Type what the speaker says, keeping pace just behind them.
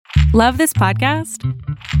Love this podcast?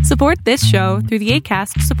 Support this show through the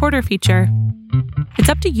Acast supporter feature. It's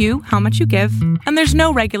up to you how much you give, and there's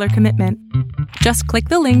no regular commitment. Just click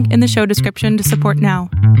the link in the show description to support now.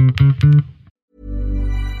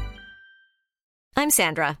 I'm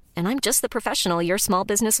Sandra, and I'm just the professional your small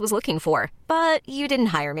business was looking for. But you didn't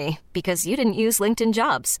hire me because you didn't use LinkedIn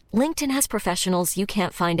Jobs. LinkedIn has professionals you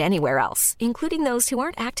can't find anywhere else, including those who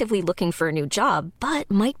aren't actively looking for a new job, but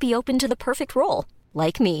might be open to the perfect role,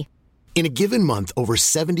 like me. In a given month, over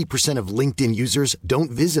 70% of LinkedIn users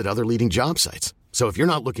don't visit other leading job sites. So if you're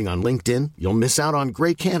not looking on LinkedIn, you'll miss out on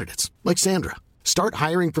great candidates like Sandra. Start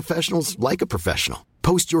hiring professionals like a professional.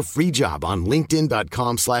 Post your free job on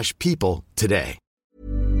linkedin.com/people today.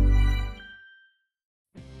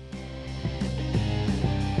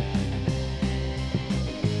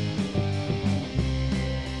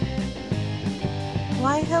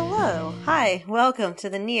 Why, hello. Hi, welcome to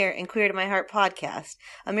the Near and Queer to My Heart podcast.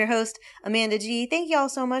 I'm your host, Amanda G. Thank you all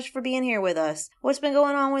so much for being here with us. What's been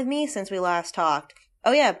going on with me since we last talked?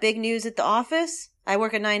 Oh yeah, big news at the office. I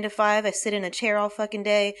work a 9 to 5. I sit in a chair all fucking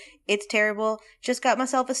day. It's terrible. Just got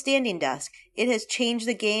myself a standing desk. It has changed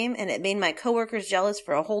the game, and it made my coworkers jealous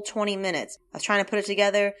for a whole 20 minutes. I was trying to put it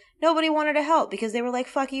together. Nobody wanted to help because they were like,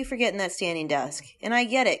 fuck you for getting that standing desk. And I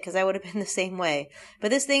get it, because I would have been the same way.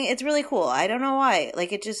 But this thing, it's really cool. I don't know why.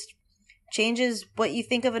 Like, it just changes what you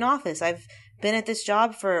think of an office. I've been at this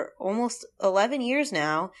job for almost 11 years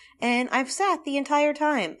now, and I've sat the entire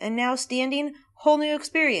time. And now standing, whole new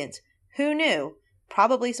experience. Who knew?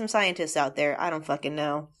 Probably some scientists out there. I don't fucking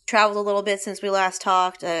know. Traveled a little bit since we last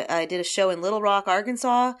talked. I did a show in Little Rock,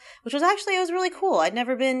 Arkansas, which was actually, it was really cool. I'd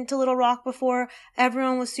never been to Little Rock before.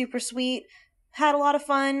 Everyone was super sweet. Had a lot of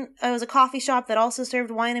fun. It was a coffee shop that also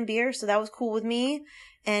served wine and beer, so that was cool with me.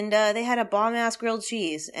 And they had a bomb-ass grilled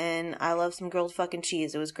cheese, and I love some grilled fucking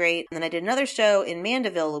cheese. It was great. And then I did another show in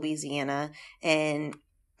Mandeville, Louisiana, and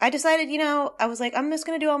I decided, I was like, I'm just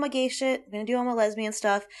going to do all my gay shit. I'm going to do all my lesbian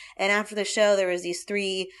stuff. And after the show, there was these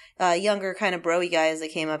 3 younger kind of bro-y guys that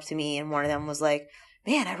came up to me. And one of them was like,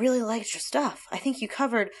 man, I really liked your stuff. I think you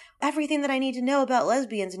covered everything that I need to know about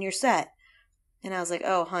lesbians in your set. And I was like,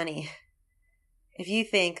 oh, honey, if you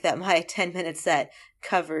think that my 10-minute set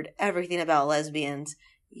covered everything about lesbians,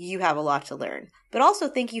 you have a lot to learn. But also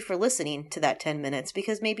thank you for listening to that 10 minutes,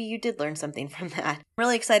 because maybe you did learn something from that. I'm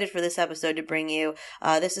really excited for this episode to bring you.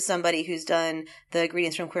 This is somebody who's done the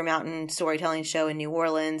Greetings from Queer Mountain storytelling show in New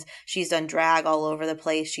Orleans. She's done drag all over the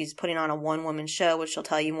place. She's putting on a one-woman show, which she'll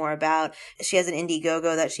tell you more about. She has an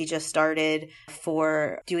Indiegogo that she just started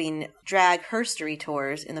for doing drag herstory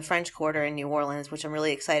tours in the French Quarter in New Orleans, which I'm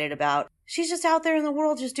really excited about. She's just out there in the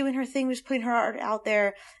world, just doing her thing, just putting her art out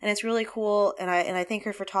there, and it's really cool. And I thank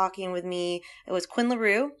her for talking with me. It was Quinn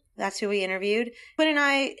LaRue. That's who we interviewed. Quinn and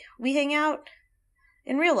I, we hang out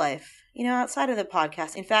in real life, outside of the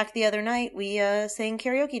podcast. In fact, the other night we sang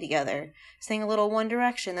karaoke together, sang a little One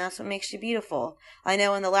Direction. That's what makes you beautiful. I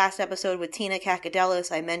know in the last episode with Tina Kakadelis,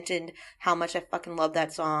 I mentioned how much I fucking love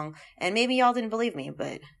that song, and maybe y'all didn't believe me,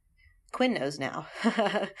 but Quinn knows now.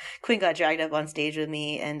 Quinn got dragged up on stage with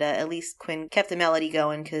me, and at least Quinn kept the melody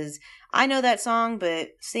going, because I know that song, but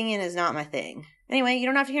singing is not my thing. Anyway, you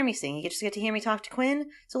don't have to hear me sing. You just get to hear me talk to Quinn,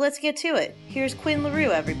 so let's get to it. Here's Quinn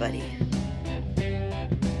LaRue, everybody.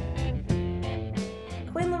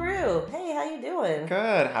 Quinn LaRue, hey, how you doing?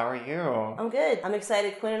 Good, how are you? I'm good. I'm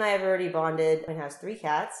excited. Quinn and I have already bonded. Quinn has 3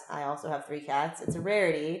 cats. I also have 3 cats. It's a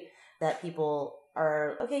rarity that people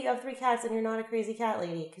are, okay, you have 3 cats and you're not a crazy cat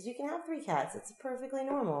lady, because you can have 3 cats. It's perfectly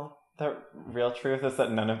normal. The real truth is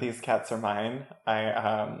that none of these cats are mine.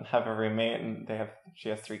 I have a roommate and she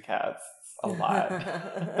has 3 cats. It's a lot.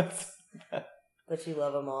 But you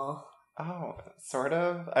love them all. Oh, sort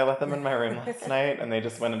of. I let them in my room last night and they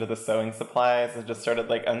just went into the sewing supplies and just started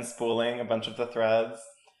unspooling a bunch of the threads.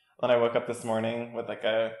 Then I woke up this morning with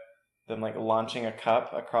them launching a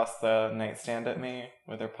cup across the nightstand at me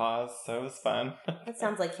with their paws, so it was fun. That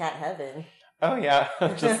sounds like cat heaven. Oh yeah,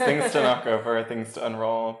 just things to knock over, things to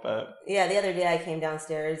unroll, but... Yeah, the other day I came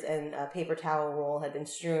downstairs and a paper towel roll had been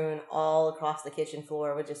strewn all across the kitchen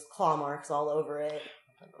floor with just claw marks all over it.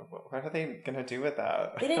 What are they going to do with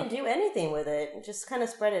that? They didn't do anything with it. Just kind of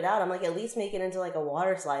spread it out. I'm like, at least make it into a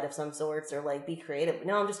water slide of some sorts, or be creative.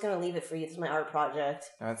 No, I'm just going to leave it for you. It's my art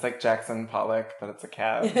project. No, it's like Jackson Pollock, but it's a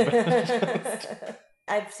cat.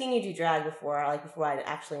 I've seen you do drag before. Before I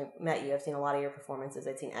actually met you, I've seen a lot of your performances.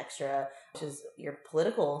 I've seen Extra, which is your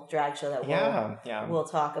political drag show that we'll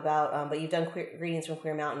talk about. But you've done Greetings from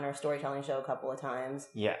Queer Mountain, our storytelling show, a couple of times.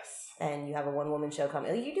 Yes. And you have a one-woman show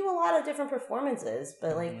coming. You do a lot of different performances,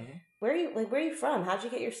 but where are you from? How'd you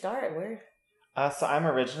get your start? Where? So I'm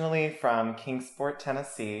originally from Kingsport,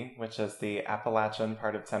 Tennessee, which is the Appalachian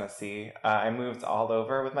part of Tennessee. I moved all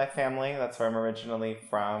over with my family. That's where I'm originally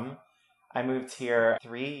from. I moved here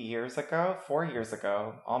 4 years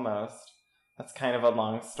ago, almost. That's kind of a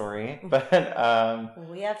long story, but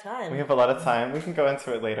we have time. We have a lot of time. We can go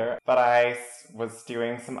into it later. But I was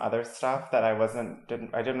doing some other stuff that I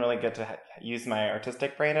didn't really get to use my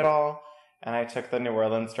artistic brain at all. And I took the New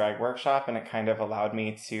Orleans drag workshop, and it kind of allowed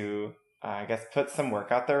me to, I guess, put some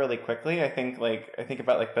work out there really quickly. I think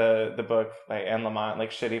about like the book by Anne Lamott,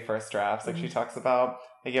 like Shitty First Drafts, like she talks about,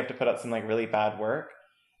 like you have to put out some like really bad work.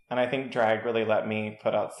 And I think drag really let me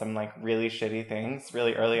put out some like really shitty things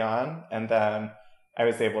really early on. And then I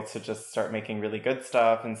was able to just start making really good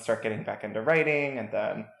stuff and start getting back into writing. And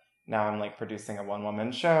then now I'm like producing a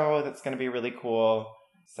one-woman show that's going to be really cool.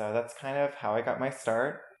 So that's kind of how I got my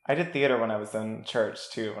start. I did theater when I was in church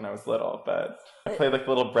too, when I was little, but I played like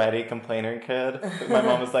the little bratty complaining kid. My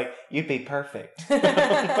mom was like, "You'd be perfect."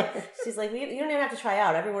 She's like, you don't even have to try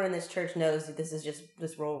out. Everyone in this church knows that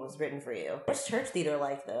this role was written for you. What's church theater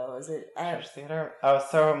like though? Is it church theater? Oh,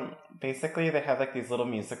 so basically they have like these little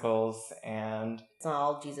musicals, and it's not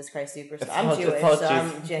all Jesus Christ Superstar. I'm Jewish, so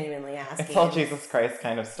I'm genuinely asking. It's all Jesus Christ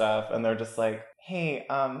kind of stuff, and they're just like, "Hey,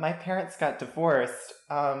 my parents got divorced.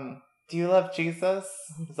 Do you love Jesus?"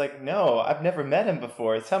 It's like, "No, I've never met him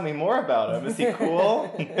before. Tell me more about him. Is he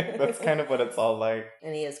cool?" That's kind of what it's all like.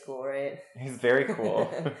 And he is cool, right? He's very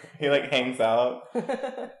cool. He like hangs out.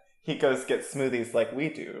 He goes get smoothies like we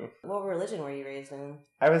do. What religion were you raised in?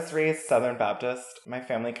 I was raised Southern Baptist. My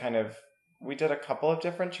family we did a couple of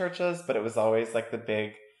different churches, but it was always like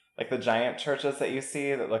the giant churches that you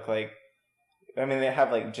see that look like, I mean, they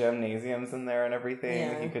have like gymnasiums in there and everything.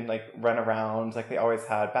 Yeah. You can like run around. Like they always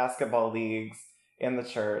had basketball leagues in the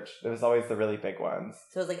church. It was always the really big ones.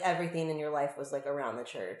 So it was like everything in your life was like around the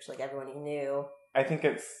church, like everyone you knew. I think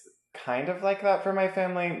it's kind of like that for my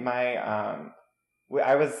family.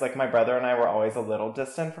 I was like, my brother and I were always a little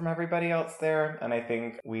distant from everybody else there. And I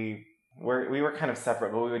think we were kind of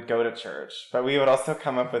separate, but we would go to church. But we would also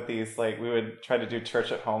come up with these, like, we would try to do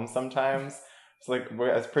church at home sometimes. So like,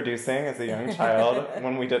 as producing as a young child,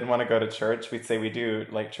 when we didn't want to go to church, we'd say we do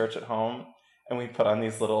like church at home. And we put on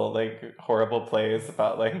these little like horrible plays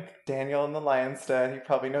about like Daniel and the Lion's Den. You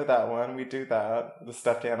probably know that one. We do that. The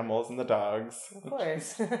stuffed animals and the dogs. Of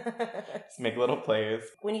course. Just make little plays.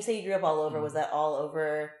 When you say you grew up all over, was that all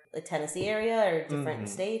over the Tennessee area or different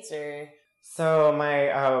states or? So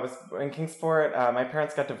I was in Kingsport. My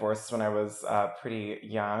parents got divorced when I was pretty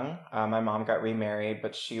young. My mom got remarried,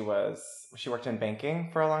 but she worked in banking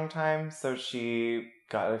for a long time. So she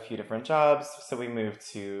got a few different jobs. So we moved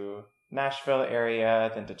to Nashville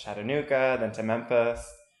area, then to Chattanooga, then to Memphis.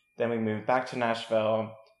 Then we moved back to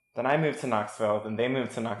Nashville. Then I moved to Knoxville. Then they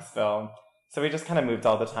moved to Knoxville. So we just kind of moved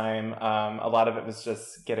all the time. A lot of it was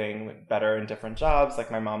just getting better in different jobs. Like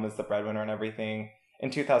my mom was the breadwinner and everything. In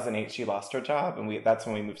 2008, she lost her job, and that's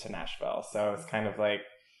when we moved to Nashville. So it's kind of like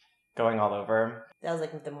going all over. That was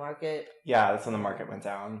like the market. Yeah, that's when the market went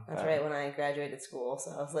down. That's right when I graduated school. So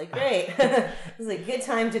I was like, great. It was a good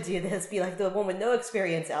time to do this. Be like the one with no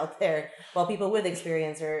experience out there, while people with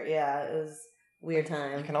experience it was a weird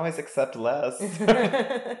time. You can always accept less.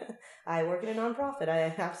 I work at a nonprofit.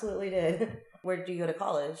 I absolutely did. Where did you go to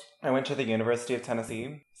college? I went to the University of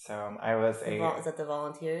Tennessee. So I was is that the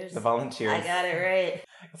Volunteers? The Volunteers. I got it right.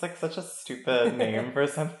 It's like such a stupid name for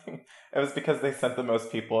something. It was because they sent the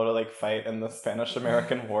most people to like fight in the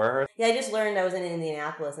Spanish-American War. Yeah, I just learned I was in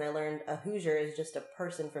Indianapolis, and I learned a Hoosier is just a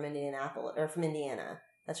person from Indianapolis or from Indiana.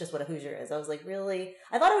 That's just what a Hoosier is. I was like, really?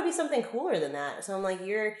 I thought it would be something cooler than that. So I'm like,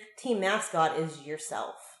 your team mascot is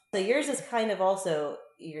yourself. So yours is kind of also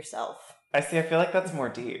yourself. I feel like that's more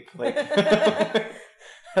deep. Like,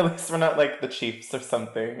 at least we're not like the Chiefs or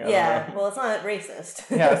something. Yeah, well, it's not racist.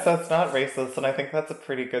 Yeah, so it's not racist, and I think that's a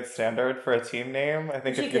pretty good standard for a team name. I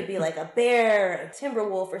think you could be like a bear, a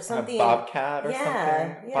Timberwolf, or something. A Bobcat or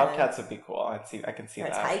something. Yeah. Bobcats would be cool. I can see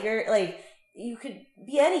that. A tiger, like you could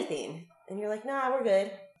be anything, and you're like, nah, we're good.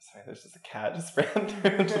 Sorry, there's just a cat just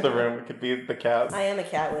ran into the room. It could be the cat. I am a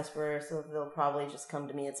cat whisperer, so they'll probably just come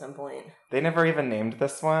to me at some point. They never even named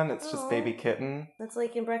this one. It's just Baby Kitten. That's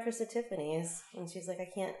like in Breakfast at Tiffany's. And she's like, I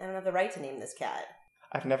don't have the right to name this cat.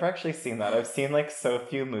 I've never actually seen that. I've seen like so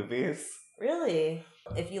few movies. Really?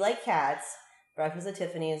 If you like cats, Breakfast at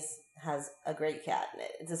Tiffany's has a great cat in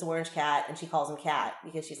it. It's this orange cat, and she calls him Cat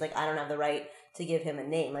because she's like, I don't have the right to give him a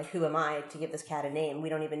name. Like, who am I to give this cat a name? We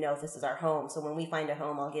don't even know if this is our home. So when we find a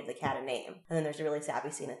home, I'll give the cat a name. And then there's a really sappy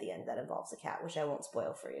scene at the end that involves a cat, which I won't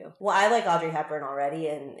spoil for you. Well, I like Audrey Hepburn already,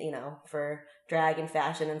 and, for drag and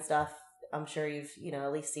fashion and stuff. I'm sure you've,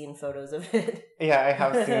 at least seen photos of it. Yeah, I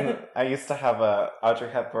have seen. I used to have a Audrey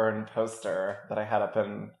Hepburn poster that I had up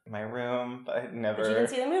in my room, but I never. But you didn't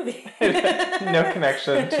see the movie. No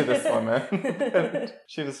connection to this woman.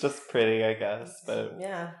 She was just pretty, I guess. But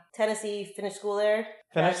yeah, Tennessee, finished school there.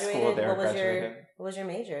 Finished school there. What was your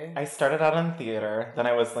major? I started out in theater, then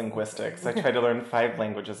I was linguistics. I tried to learn 5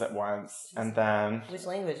 languages at once, and then... Which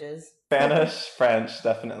languages? Spanish, French,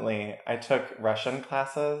 definitely. I took Russian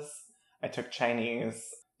classes. I took Chinese.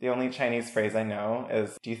 The only Chinese phrase I know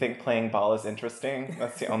is, do you think playing ball is interesting?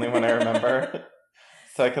 That's the only one I remember.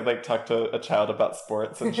 So I could, talk to a child about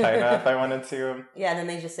sports in China if I wanted to. Yeah, and then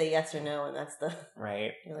they just say yes or no, and that's the...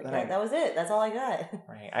 Right. You're like, that was it. That's all I got.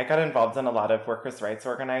 Right. I got involved in a lot of workers' rights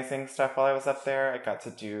organizing stuff while I was up there. I got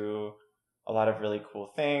to do a lot of really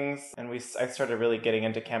cool things, and I started really getting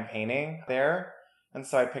into campaigning there. And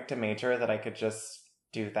so I picked a major that I could just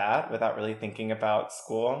do that without really thinking about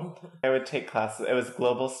school. I would take classes. It was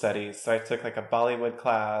global studies, so I took a Bollywood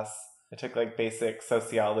class. I took basic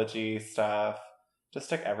sociology stuff. Just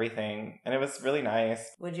took everything, and it was really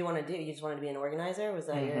nice. What did you want to do? You just wanted to be an organizer? Was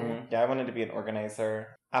that your... Yeah, I wanted to be an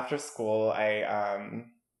organizer. After school, I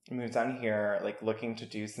moved down here, looking to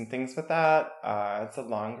do some things with that. It's a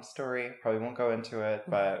long story. Probably won't go into it,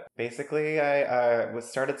 but basically I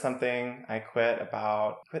started something. I quit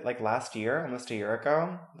last year, almost a year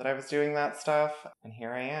ago, that I was doing that stuff. And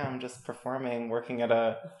here I am, just performing, working at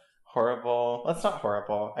a horrible... Well, it's not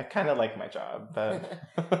horrible. I kind of like my job, but...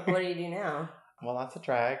 What do you do now? Well, lots of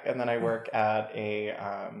drag, and then I work at a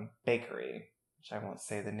bakery, which I won't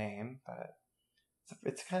say the name, but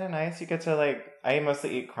it's kind of nice. You get to, I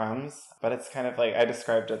mostly eat crumbs, but it's kind of I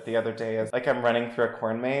described it the other day as I'm running through a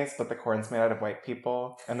corn maze, but the corn's made out of white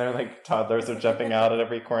people, and they're toddlers are jumping out at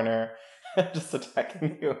every corner, just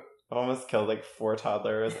attacking you. I've almost killed 4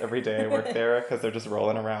 toddlers every day I work there because they're just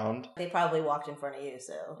rolling around. They probably walked in front of you,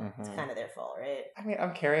 so it's kind of their fault, right? I mean,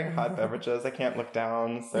 I'm carrying hot beverages. I can't look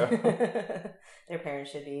down, so... Their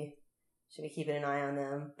parents should be keeping an eye on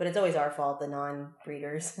them. But it's always our fault, the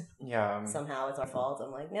non-breeders. Yeah. Somehow it's our fault.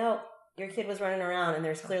 I'm like, no, your kid was running around and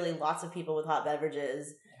there's clearly lots of people with hot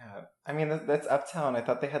beverages. Yeah. I mean, that's uptown. I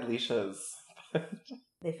thought they had leashes.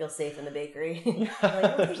 They feel safe in the bakery.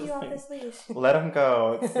 We'll take you off this leash. Let them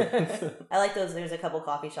go. I like those. There's a couple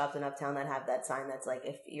coffee shops in Uptown that have that sign that's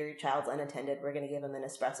if your child's unattended, we're going to give them an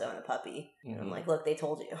espresso and a puppy. Mm-hmm. I'm like, look, they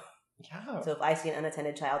told you. Yeah. So if I see an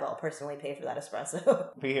unattended child, I'll personally pay for that espresso.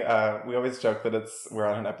 We always joke that we're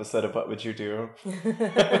on an episode of What Would You Do?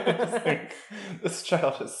 This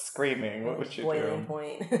child is screaming. What would you Boiling do?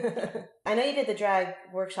 Point. I know you did the drag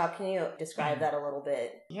workshop. Can you describe that a little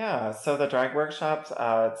bit? Yeah. So the drag workshops,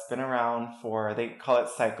 it's been around they call it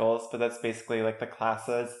cycles, but that's basically the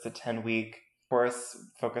classes. It's a 10-week course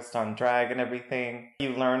focused on drag and everything.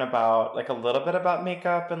 You learn about a little bit about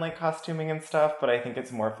makeup and costuming and stuff, but I think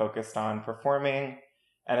it's more focused on performing,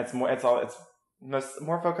 and it's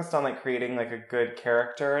more focused on creating a good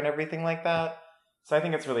character and everything like that. So I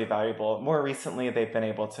think it's really valuable. More recently, they've been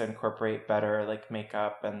able to incorporate better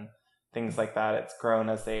makeup and things like that. It's grown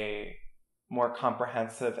as a more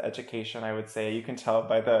comprehensive education, I would say. You can tell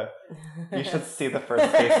by you should see the first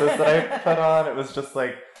faces that I put on. It was just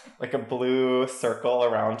like a blue circle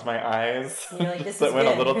around my eyes. You're like, this that is went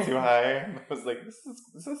good. a little too high. I was like,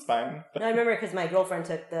 this is fine. No, I remember because my girlfriend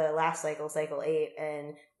took the last cycle 8,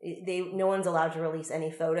 and no one's allowed to release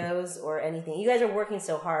any photos or anything. You guys are working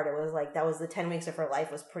so hard. It was that was the 10 weeks of her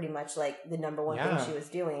life was pretty much the number one thing she was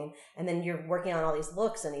doing. And then you're working on all these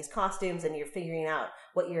looks and these costumes, and you're figuring out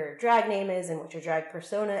what your drag name is and what your drag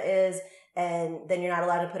persona is. And then you're not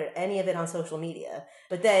allowed to put any of it on social media.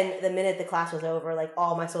 But then the minute the class was over,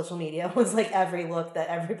 all my social media was every look that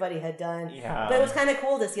everybody had done. Yeah. But it was kind of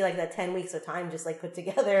cool to see that 10 weeks of time just put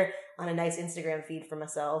together on a nice Instagram feed for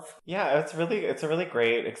myself. Yeah, it's a really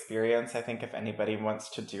great experience. I think if anybody wants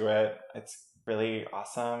to do it, it's really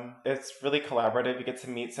awesome. It's really collaborative. You get to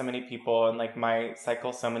meet so many people, and my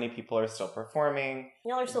cycle, so many people are still performing.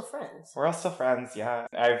 Y'all are still friends. We're all still friends, yeah.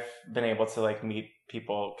 I've been able to meet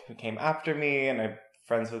people who came after me, and I'm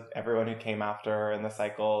friends with everyone who came after in the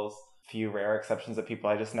cycles. Few rare exceptions of people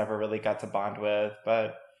I just never really got to bond with,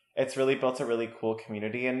 but it's really built a really cool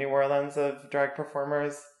community in New Orleans of drag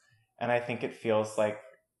performers, and I think it feels like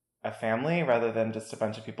a family rather than just a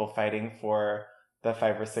bunch of people fighting for the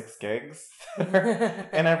 5 or 6 gigs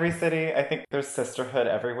in every city. I think there's sisterhood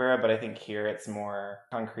everywhere, but I think here it's more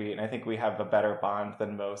concrete, and I think we have a better bond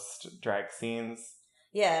than most drag scenes.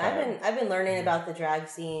 Yeah, I've been learning about the drag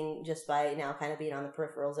scene just by now kind of being on the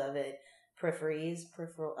peripherals of it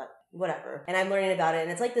peripheral, whatever. And I'm learning about it.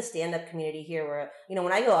 And it's like the stand-up community here where,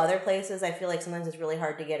 when I go other places, I feel like sometimes it's really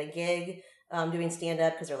hard to get a gig doing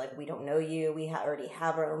stand-up because they're like, we don't know you. We already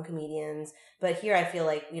have our own comedians. But here I feel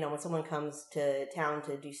like, when someone comes to town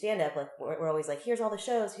to do stand-up, like we're always like, here's all the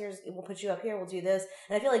shows. We'll put you up here. We'll do this.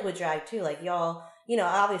 And I feel like with drag too, like y'all,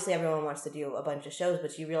 obviously everyone wants to do a bunch of shows,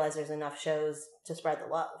 but you realize there's enough shows to spread the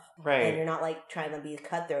love. Right. And you're not like trying to be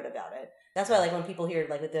cutthroat about it. That's why, like, when people hear,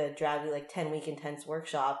 like, with the drag, like, 10-week intense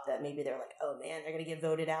workshop, that maybe they're like, oh, man, they're going to get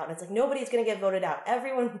voted out. And it's like, nobody's going to get voted out.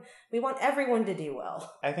 We want everyone to do well.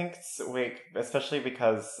 I think, especially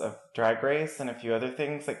because of Drag Race and a few other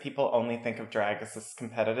things, like, people only think of drag as this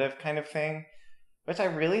competitive kind of thing, which I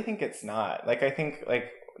really think it's not. Like, I think, like,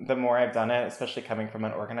 the more I've done it, especially coming from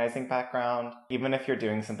an organizing background, even if you're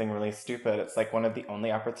doing something really stupid, it's, like, one of the only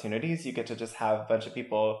opportunities you get to just have a bunch of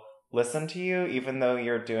people listen to you, even though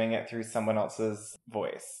you're doing it through someone else's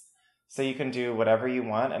voice. So you can do whatever you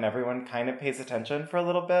want, and everyone kind of pays attention for a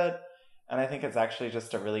little bit. And I think it's actually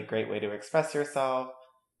just a really great way to express yourself.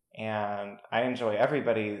 And I enjoy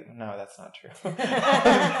everybody. No, that's not true.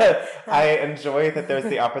 I enjoy that there's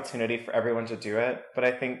the opportunity for everyone to do it. But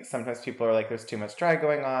I think sometimes people are like, there's too much drag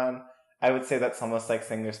going on. I would say that's almost like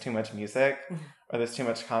saying there's too much music or there's too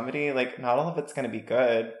much comedy. Like, not all of it's going to be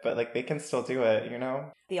good, but, like, they can still do it,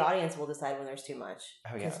 The audience will decide when there's too much.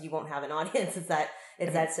 Oh, yeah. Because you won't have an audience. It's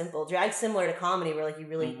that simple. Drag's similar to comedy where, like, you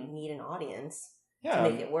really need an audience to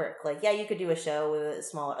make it work. Like, yeah, you could do a show with a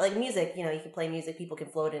smaller, like, music, you could play music, people can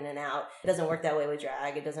float in and out. It doesn't work that way with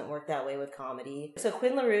drag. It doesn't work that way with comedy. So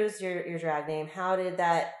Quinn LaRue's your drag name. How did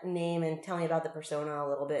that name, and tell me about the persona a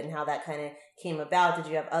little bit and how that kind of came about? Did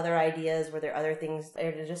you have other ideas? Were there other things,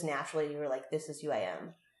 or just naturally you were like, this is who I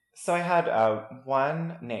am? So I had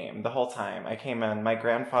one name the whole time. I came in, my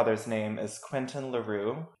grandfather's name is Quentin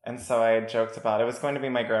LaRue, and so I joked about it was going to be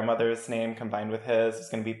my grandmother's name combined with his. It was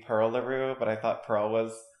going to be Pearl LaRue, but I thought Pearl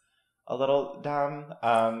was a little dumb.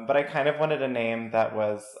 But I kind of wanted a name that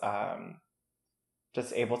was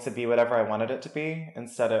just able to be whatever I wanted it to be,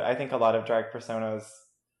 instead of, I think a lot of drag personas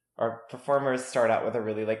or performers start out with a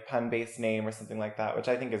really, like, pun-based name or something like that, which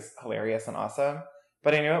I think is hilarious and awesome.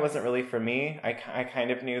 But I knew it wasn't really for me. I kind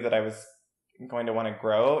of knew that I was going to want to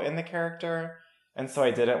grow in the character. And so I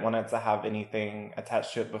didn't want it to have anything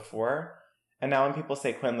attached to it before. And now when people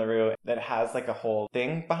say Quinn LaRue, that has, like, a whole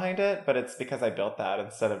thing behind it. But it's because I built that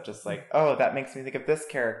instead of just like, oh, that makes me think of this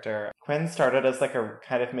character. Quinn started as, like, a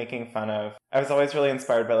kind of making fun of... I was always really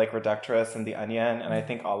inspired by, like, Reductress and The Onion. And I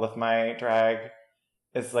think all of my drag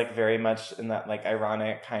is, like, very much in that, like,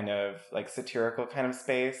 ironic kind of, like, satirical kind of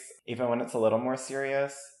space, even when it's a little more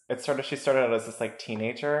serious. She started out as this, like,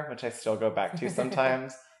 teenager, which I still go back to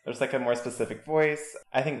sometimes. There's, like, a more specific voice.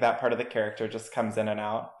 I think that part of the character just comes in and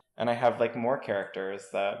out. And I have, like, more characters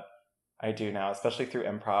that I do now, especially through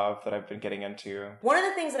improv that I've been getting into. One of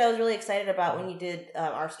the things that I was really excited about when you did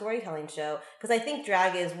our storytelling show, because I think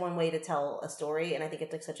drag is one way to tell a story, and I think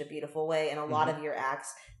it's, like, such a beautiful way, and a lot of your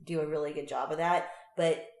acts do a really good job of that.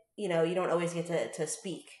 But, you don't always get to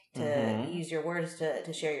speak, to use your words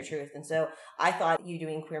to share your truth. And so I thought you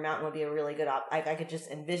doing Queer Mountain would be a really good I could just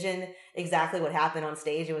envision exactly what happened on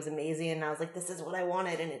stage. It was amazing. And I was like, this is what I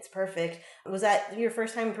wanted, and it's perfect. Was that your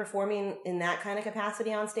first time performing in that kind of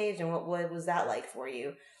capacity on stage? And what was that like for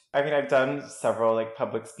you? I mean, I've done several, like,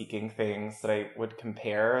 public speaking things that I would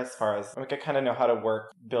compare as far as, like, I kind of know how to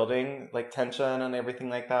work building, like, tension and everything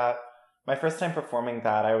like that. My first time performing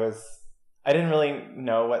that, I didn't really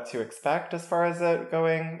know what to expect as far as it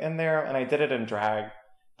going in there, and I did it in drag,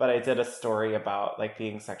 but I did a story about, like,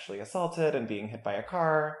 being sexually assaulted and being hit by a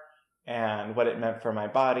car and what it meant for my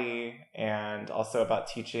body, and also about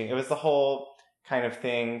teaching. It was the whole kind of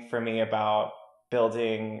thing for me about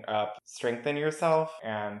building up strength in yourself,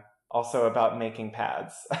 and also about making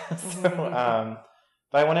pads. But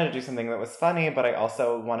I wanted to do something that was funny, but I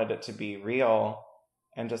also wanted it to be real.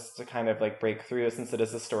 And just to kind of, like, break through, since it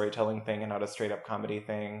is a storytelling thing and not a straight up comedy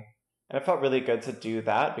thing. And it felt really good to do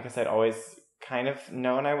that because I'd always kind of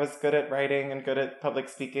known I was good at writing and good at public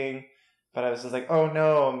speaking. But I was just like, oh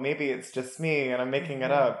no, maybe it's just me and I'm making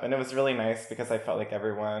it up. And it was really nice because I felt like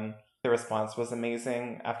the response was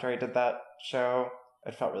amazing after I did that show.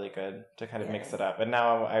 It felt really good to kind of mix it up. And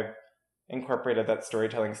now I've incorporated that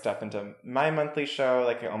storytelling stuff into my monthly show.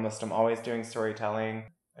 Like, I almost am always doing storytelling.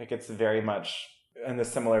 Like, it's very much in the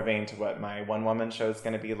similar vein to what my one-woman show is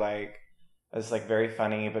going to be like. It's like very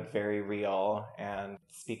funny, but very real and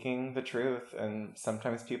speaking the truth. And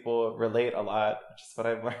sometimes people relate a lot, which is what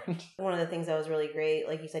I've learned. One of the things that was really great,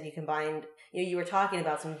 like you said, you combined, you were talking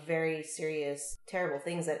about some very serious, terrible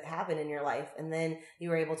things that happen in your life. And then you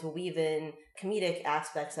were able to weave in comedic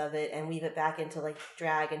aspects of it and weave it back into like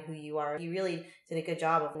drag and who you are. You really did a good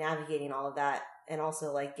job of navigating all of that and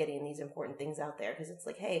also like getting these important things out there. Because it's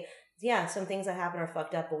like, hey, yeah, some things that happen are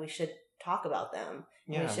fucked up, but we should talk about them.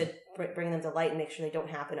 Yeah. We should bring them to light and make sure they don't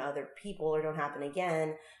happen to other people or don't happen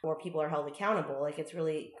again, or people are held accountable. Like, it's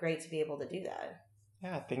really great to be able to do that.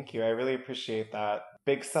 Yeah, thank you. I really appreciate that.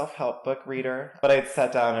 Big self-help book reader. But I'd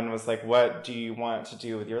sat down and was like, what do you want to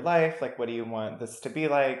do with your life? Like, what do you want this to be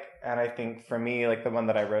like? And I think for me, like the one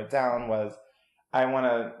that I wrote down was, I want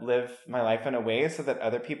to live my life in a way so that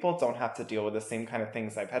other people don't have to deal with the same kind of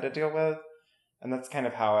things I've had to deal with. And that's kind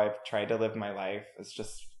of how I've tried to live my life, is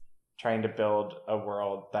just trying to build a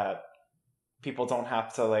world that people don't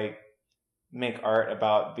have to like make art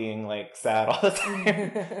about being like sad all the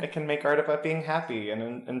time. I can make art about being happy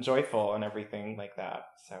and joyful and everything like that.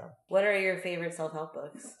 So, what are your favorite self-help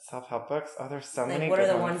books? Self-help books? Oh, there's so like, many. What good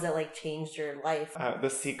are the ones that like changed your life?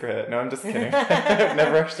 The Secret. No, I'm just kidding. I've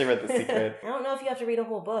never actually read The Secret. I don't know if you have to read a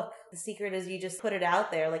whole book. The secret is you just put it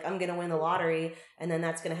out there, like, I'm going to win the lottery, and then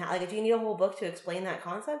that's going to happen. Like, do you need a whole book to explain that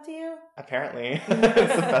concept to you? Apparently. It's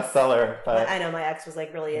a bestseller. But I know my ex was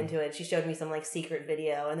like really into it. She showed me some like secret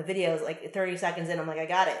video, and the video is like 30 seconds in. I'm like, I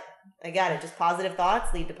got it. Just positive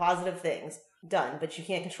thoughts lead to positive things. Done. But you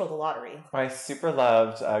can't control the lottery. I super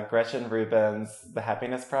loved Gretchen Rubin's The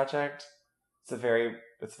Happiness Project. It's a very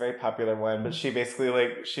popular one, but she basically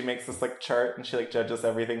like, she makes this like chart and she like judges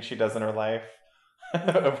everything she does in her life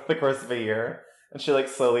over the course of a year. And she like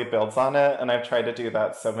slowly builds on it. And I've tried to do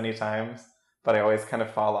that so many times, but I always kind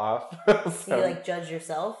of fall off. So you like judge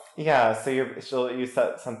yourself? Yeah. So you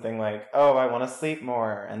set something like, oh, I want to sleep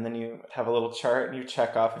more. And then you have a little chart and you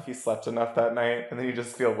check off if you slept enough that night. And then you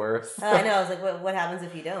just feel worse. I know. I was like, what happens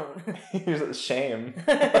if you don't? You just shame.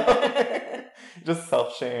 Just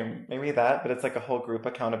self-shame. Maybe that, but it's like a whole group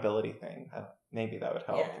accountability thing. Maybe that would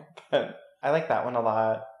help. Yeah. But I like that one a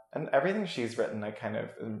lot. And everything she's written, I kind of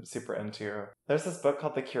am super into. There's this book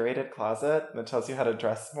called The Curated Closet that tells you how to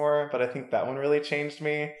dress more, but I think that one really changed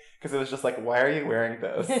me because it was just like, why are you wearing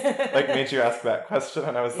this? Like, made you ask that question,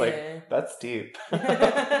 and I was like, that's deep.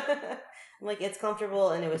 Like, it's comfortable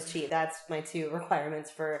and it was cheap. That's my 2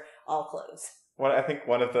 requirements for all clothes. I think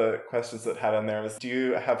one of the questions it had on there was, do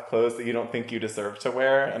you have clothes that you don't think you deserve to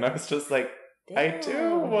wear? And I was just like, damn. I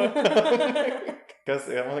do. Because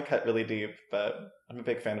I want to cut really deep, but I'm a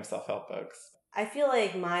big fan of self-help books. I feel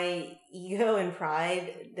like my ego and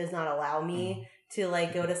pride does not allow me to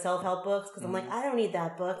like go to self-help books because I'm like, I don't need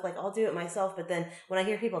that book. Like, I'll do it myself. But then when I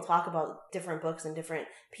hear people talk about different books and different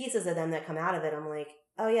pieces of them that come out of it, I'm like,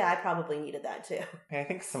 oh yeah, I probably needed that too. I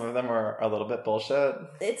think some of them are a little bit bullshit.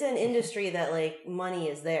 It's an industry that like money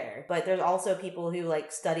is there, but there's also people who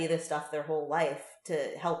like study this stuff their whole life to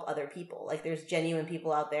help other people. Like, there's genuine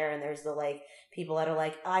people out there, and there's the like people that are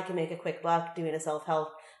like, oh, I can make a quick buck doing a self-help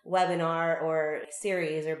webinar or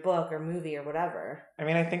series or book or movie or whatever. I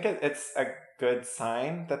mean, I think it's a good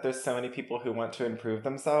sign that there's so many people who want to improve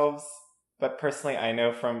themselves. But personally, I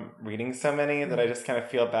know from reading so many that I just kind of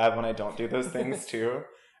feel bad when I don't do those things too.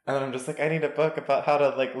 And then I'm just like, I need a book about how to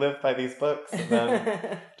like live by these books. And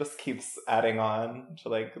then just keeps adding on to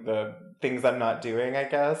like the things I'm not doing, I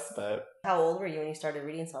guess. But how old were you when you started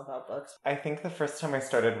reading self-help books? I think the first time I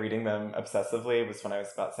started reading them obsessively was when I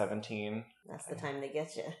was about 17. That's the time they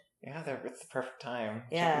get you. Yeah, it's the perfect time.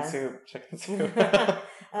 Yeah. Chicken soup.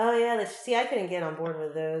 Oh yeah, see, I couldn't get on board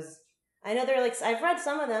with those. I know they're like, I've read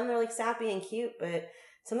some of them, they're like sappy and cute, but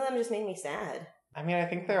some of them just made me sad. I mean, I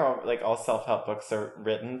think they're all self-help books are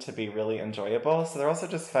written to be really enjoyable, so they're also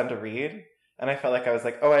just fun to read. And I felt like I was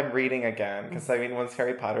like, oh, I'm reading again. Because, I mean, once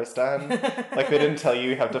Harry Potter's done, like, they didn't tell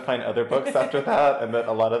you have to find other books after that, and that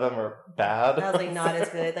a lot of them are bad. I was like, not as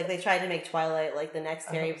good. Like, they tried to make Twilight, like, the next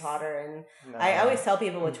Harry Potter. And no. I always tell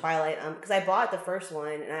people with Twilight, because I bought the first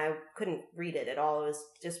one, and I couldn't read it at all. It was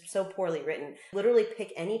just so poorly written. Literally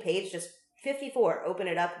pick any page, just 54, open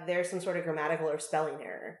it up, there's some sort of grammatical or spelling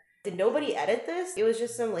error. Did nobody edit this? It was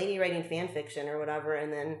just some lady writing fan fiction or whatever,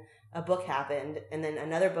 and then a book happened, and then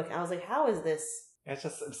another book. I was like, how is this? It's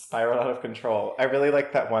just spiraled out of control. I really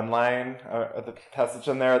like that one line, the passage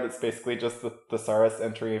in there that's basically just the thesaurus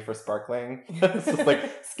entry for sparkling. It's just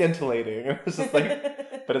like scintillating. It's just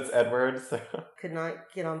like, but it's Edward, so. Could not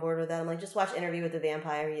get on board with that. I'm like, just watch Interview with the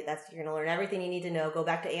Vampire. You're going to learn everything you need to know. Go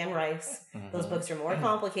back to Anne Rice. Mm-hmm. Those books are more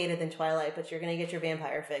complicated than Twilight, but you're going to get your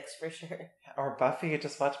vampire fix for sure. Or Buffy.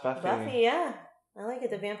 Just watch Buffy. Buffy, yeah. I like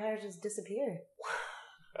it. The vampires just disappear.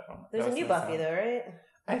 There's That a new was Buffy, insane. though, right?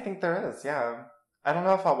 I think there is, yeah. I don't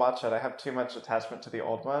know if I'll watch it. I have too much attachment to the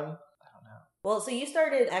old one. I don't know. Well, so you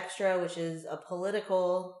started Extra, which is a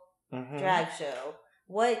political drag show.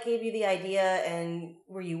 What gave you the idea, and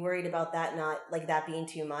were you worried about that that being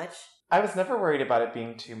too much? I was never worried about it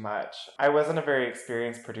being too much. I wasn't a very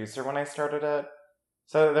experienced producer when I started it.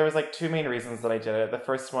 So there was like two main reasons that I did it. The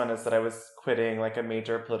first one is that I was quitting like a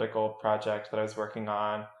major political project that I was working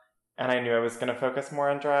on, and I knew I was going to focus more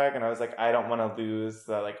on drag, and I was like, I don't want to lose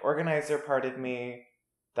the like organizer part of me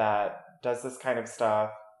that does this kind of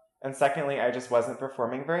stuff. And secondly, I just wasn't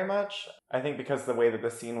performing very much. I think because the way that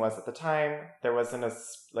the scene was at the time, there wasn't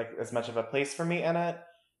as much of a place for me in it.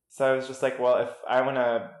 So I was just like, well, if I want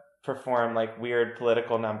to perform like weird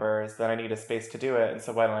political numbers, then I need a space to do it. And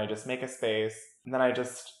so why don't I just make a space? And then I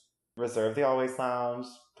just reserved the Always Lounge,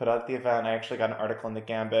 put out the event. I actually got an article in the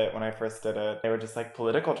Gambit when I first did it. They were just like,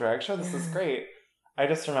 political drag show? This is great. I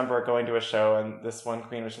just remember going to a show and this one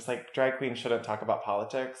queen was just like, drag queens shouldn't talk about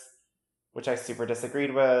politics, which I super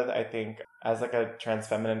disagreed with. I think as like a trans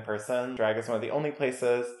feminine person, drag is one of the only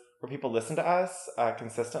places where people listen to us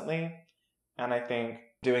consistently. And I think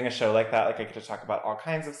doing a show like that, like I get to talk about all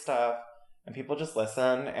kinds of stuff and people just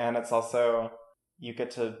listen. And it's also,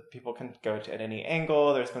 people can go to at any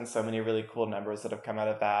angle. There's been so many really cool numbers that have come out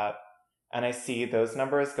of that. And I see those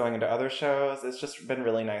numbers going into other shows. It's just been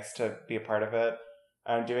really nice to be a part of it.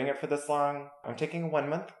 I'm doing it for this long. I'm taking a 1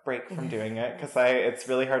 month break from doing it because it's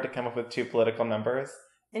really hard to come up with two political numbers.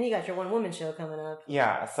 And you got your one-woman show coming up.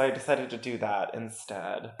 Yeah, so I decided to do that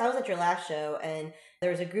instead. I was at your last show, and there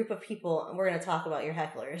was a group of people. We're going to talk about your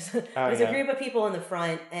hecklers. Oh, There's a group of people in the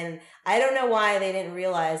front, and I don't know why they didn't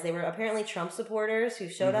realize they were apparently Trump supporters who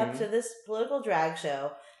showed up to this political drag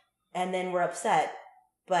show and then were upset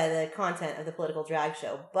by the content of the political drag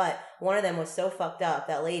show. But one of them was so fucked up,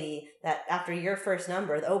 that lady, that after your first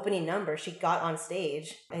number, the opening number, she got on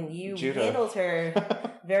stage and you handled her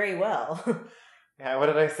very well. Yeah, what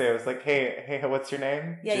did I say? I was like, hey, what's your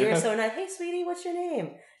name? Yeah, you were so nice. Hey, sweetie, what's your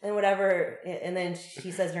name? And whatever. And then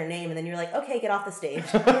she says her name, and then you're like, okay, get off the stage.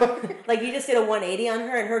 Like, you just did a 180 on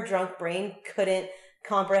her, and her drunk brain couldn't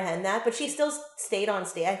comprehend that, but she still stayed on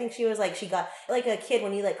stage. I think she was like, she got like a kid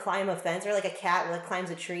when you like climb a fence, or like a cat like climbs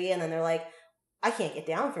a tree, and then they're like, I can't get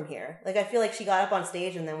down from here. Like, I feel like she got up on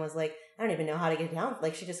stage and then was like, I don't even know how to get down.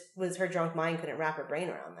 Like, she just was, her drunk mind couldn't wrap her brain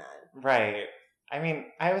around that. Right. I mean,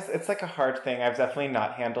 it's like a hard thing. I've definitely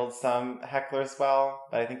not handled some hecklers well,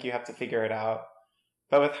 but I think you have to figure it out.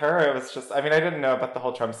 But with her, it was just, I mean, I didn't know about the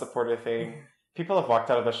whole Trump supporter thing. People have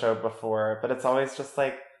walked out of the show before, but it's always just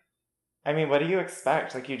like, I mean, what do you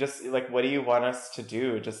expect? Like, you just, like, what do you want us to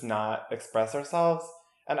do? Just not express ourselves?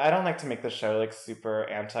 And I don't like to make the show, like, super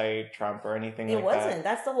anti-Trump or anything like that. It wasn't.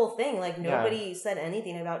 That's the whole thing. Like, nobody said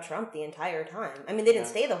anything about Trump the entire time. I mean, they didn't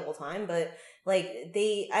stay the whole time, but, like,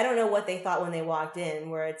 I don't know what they thought when they walked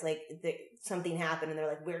in, where it's like, something happened and they're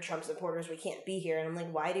like, we're Trump supporters, we can't be here. And I'm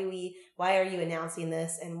like, why are you announcing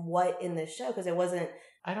this and what in this show? Because it wasn't...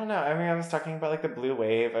 I don't know. I mean, I was talking about, like, the blue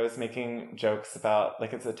wave. I was making jokes about,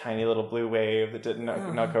 like, it's a tiny little blue wave that didn't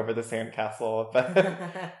knock over the sandcastle. But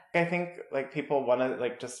I think, like, people want to,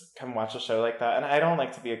 like, just come watch a show like that. And I don't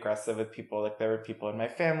like to be aggressive with people. Like, there were people in my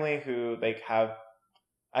family who, like,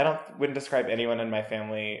 wouldn't describe anyone in my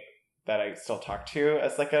family that I still talk to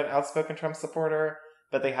as, like, an outspoken Trump supporter.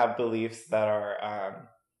 But they have beliefs that are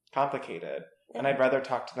complicated. Yeah. And I'd rather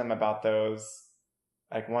talk to them about those,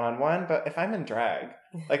 like, one-on-one. But if I'm in drag,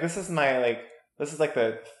 like, this is like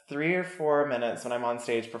the 3 or 4 minutes when I'm on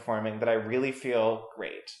stage performing that I really feel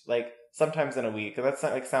great. Like, sometimes in a week. And that's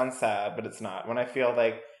not, like, sounds sad, but it's not. When I feel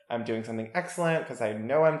like I'm doing something excellent because I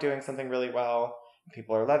know I'm doing something really well,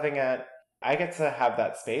 people are loving it, I get to have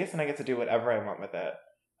that space and I get to do whatever I want with it.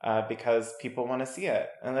 Because people want to see it.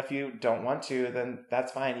 And if you don't want to, then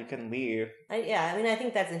that's fine. You can leave. I mean, I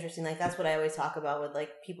think that's interesting. Like, that's what I always talk about with, like,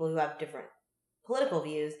 people who have different political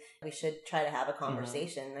views. We should try to have a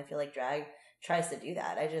conversation. Mm-hmm. I feel like drag tries to do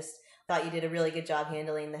that. I just thought you did a really good job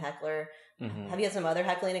handling the heckler. Mm-hmm. Have you had some other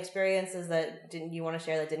heckling experiences that you want to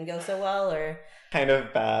share that didn't go so well, or? Kind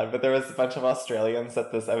of bad, but there was a bunch of Australians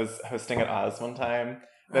at this. I was hosting at Oz one time.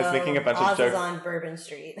 I was making a bunch of jokes. Oz is on Bourbon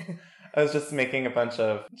Street. I was just making a bunch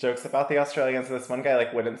of jokes about the Australians, and this one guy,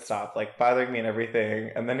 like, wouldn't stop, like, bothering me and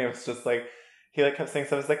everything. And then he was just like, he, like, kept saying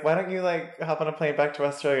stuff. I was like, why don't you, like, hop on a plane back to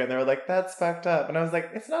Australia? And they were like, that's fucked up. And I was like,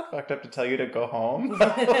 it's not fucked up to tell you to go home.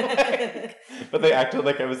 But they acted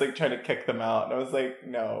like I was, like, trying to kick them out. And I was like,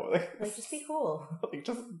 no. Like, just be cool. Like,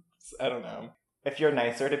 just, I don't know. If you're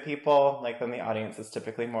nicer to people, like, then the audience is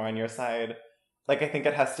typically more on your side. Like, I think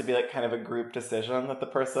it has to be, like, kind of a group decision that the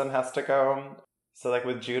person has to go. So like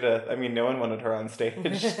with Judith, I mean, no one wanted her on stage.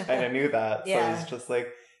 I knew that. Yeah. So it's just like,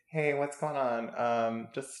 hey, what's going on?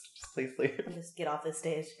 Just please leave. Just get off this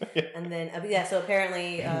stage. Yeah. And then, so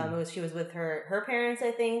apparently she was with her parents,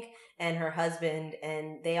 I think, and her husband,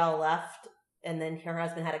 and they all left. And then her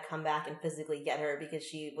husband had to come back and physically get her because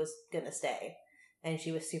she was going to stay. And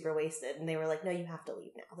she was super wasted. And they were like, no, you have to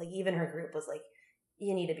leave now. Like, even her group was like,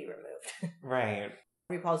 you need to be removed. Right.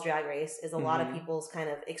 RuPaul's Drag Race is a lot of people's kind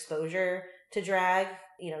of exposure to drag.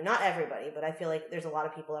 You know, not everybody, but I feel like there's a lot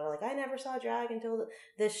of people that are like, I never saw drag until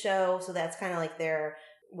this show. So that's kind of like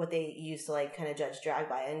what they use to like kind of judge drag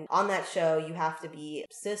by. And on that show, you have to be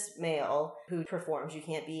cis male who performs. You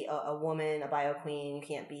can't be a woman, a bio queen. You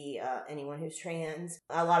can't be anyone who's trans.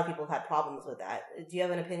 A lot of people have had problems with that. Do you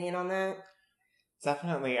have an opinion on that?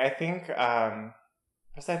 Definitely. I think,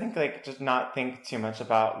 like, just not think too much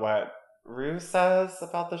about what Ru says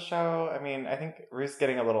about the show. I mean, I think Ru's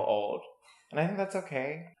getting a little old. And I think that's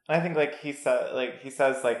okay. And I think he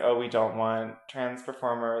says like, oh, we don't want trans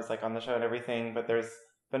performers like on the show and everything, but there's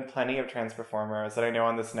been plenty of trans performers that I know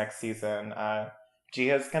on this next season.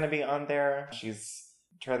 Gia's going to be on there. She's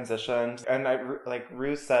transitioned. And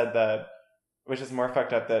Ru said that, which is more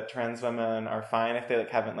fucked up, that trans women are fine if they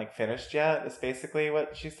like haven't like finished yet, is basically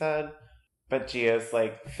what she said. But Gia's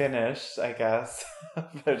like finished, I guess.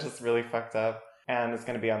 They're just really fucked up. And is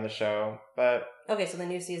going to be on the show. But okay, so the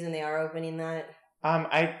new season they are opening that.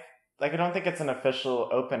 I don't think it's an official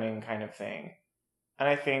opening kind of thing. And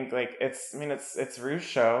I think like it's Ru's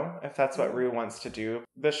show, if that's what Ru wants to do.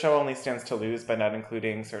 The show only stands to lose by not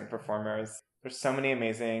including certain performers. There's so many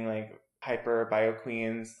amazing like hyper bio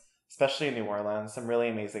queens, especially in New Orleans, some really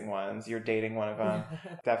amazing ones. You're dating one of them.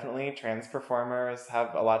 Definitely trans performers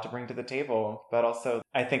have a lot to bring to the table, but also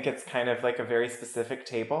I think it's kind of like a very specific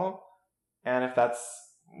table. And if that's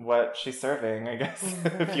what she's serving, I guess,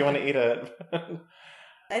 if you want to eat it.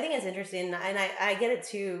 I think it's interesting, and I get it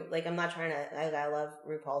too. Like, I'm not trying to, I love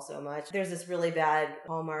RuPaul so much. There's this really bad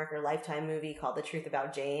Hallmark or Lifetime movie called The Truth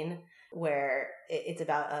About Jane, where it's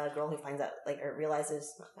about a girl who finds out, like, or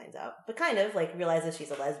realizes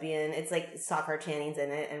she's a lesbian. It's like Stockard Channing's in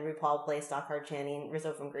it, and RuPaul plays Stockard Channing,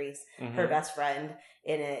 Rizzo from Grease, her best friend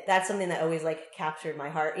in it. That's something that always like captured my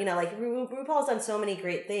heart. You know, like RuPaul's done so many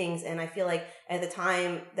great things, and I feel like at the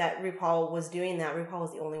time that RuPaul was doing that, RuPaul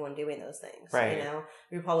was the only one doing those things. Right. You know,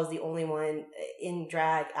 RuPaul was the only one in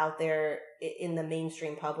drag out there in the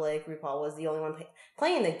mainstream public. RuPaul was the only one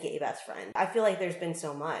playing the gay best friend. I feel like there's been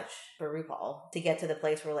so much for RuPaul to get to the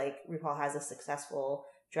place where like RuPaul has a successful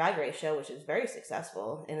Drag Race show, which is very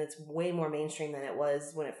successful, and it's way more mainstream than it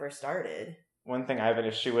was when it first started. One thing I have an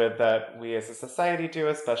issue with that we as a society do,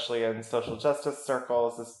 especially in social justice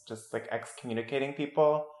circles, is just like excommunicating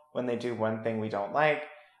people when they do one thing we don't like.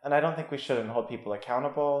 And I don't think we shouldn't hold people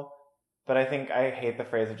accountable. But I think I hate the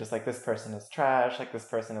phrase of just like, this person is trash, like this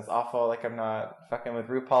person is awful, like I'm not fucking with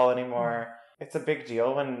RuPaul anymore. It's a big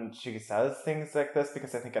deal when she says things like this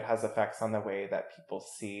because I think it has effects on the way that people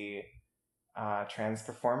see trans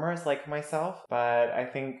performers like myself. But I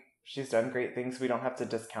think she's done great things. We don't have to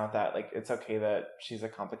discount that. Like, it's okay that she's a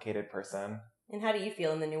complicated person. And how do you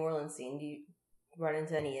feel in the New Orleans scene? Do you run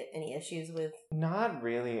into any issues with? Not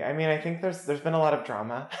really. I mean, I think there's been a lot of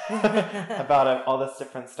drama about all this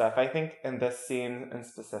different stuff. I think in this scene in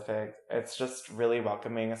specific, it's just really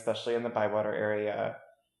welcoming, especially in the Bywater area.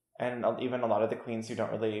 And even a lot of the queens who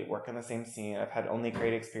don't really work in the same scene. I've had only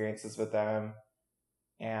great experiences with them.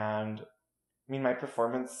 And I mean, my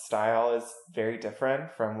performance style is very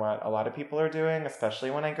different from what a lot of people are doing,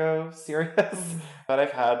 especially when I go serious. But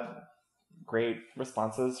I've had great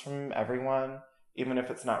responses from everyone, even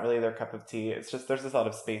if it's not really their cup of tea. It's just there's a lot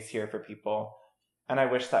of space here for people. And I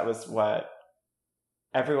wish that was what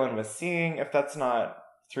everyone was seeing. If that's not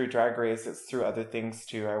through Drag Race, it's through other things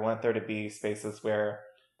too. I want there to be spaces where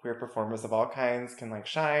queer performers of all kinds can like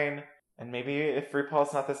shine. And maybe if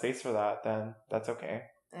RuPaul's not the space for that, then that's okay.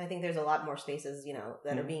 I think there's a lot more spaces, you know,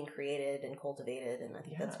 that are being created and cultivated, and I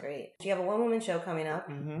think that's great. Do you have a one-woman show coming up?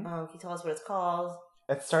 Can you tell us what it's called?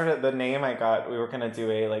 It started, the name I got, we were going to do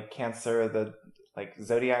a like Cancer, the like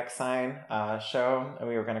zodiac sign show, and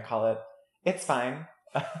we were going to call it It's Fine.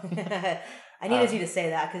 I needed you to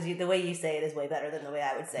say that because the way you say it is way better than the way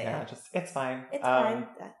I would say it. Yeah, just It's Fine. It's fine.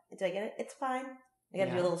 Did I get it? It's fine. I got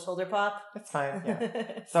to do a little shoulder pop. It's fine.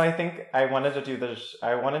 Yeah. So I think I wanted to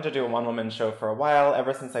do a one-woman show for a while.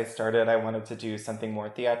 Ever since I started, I wanted to do something more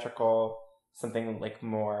theatrical, something like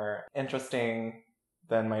more interesting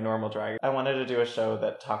than my normal drag. I wanted to do a show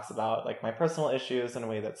that talks about like my personal issues in a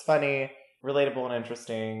way that's funny, relatable, and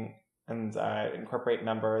interesting, and incorporate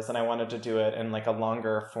members. And I wanted to do it in like a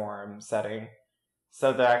longer form setting.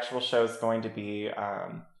 So the actual show is going to be,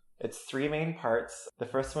 it's 3 main parts. The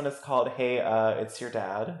first one is called Hey, It's Your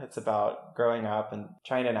Dad. It's about growing up and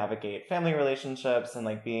trying to navigate family relationships and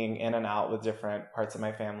like being in and out with different parts of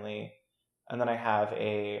my family. And then I have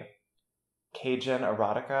a Cajun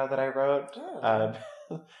erotica that I wrote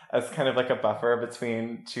as kind of like a buffer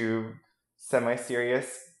between 2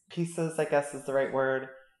 semi-serious pieces, I guess is the right word.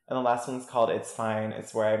 And the last one's called It's Fine.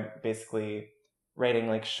 It's where I'm basically writing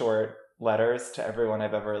like short letters to everyone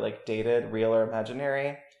I've ever like dated, real or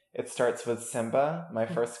imaginary. It starts with Simba, my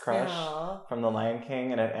first crush from The Lion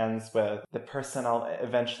King, and it ends with the person I'll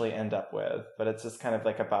eventually end up with. But it's just kind of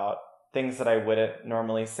like about things that I wouldn't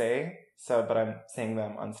normally say, but I'm saying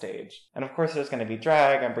them on stage. And of course there's going to be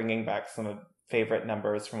drag. I'm bringing back some favorite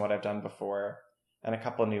numbers from what I've done before and a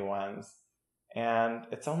couple new ones. And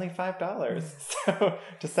it's only $5. So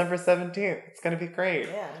December 17th, it's going to be great.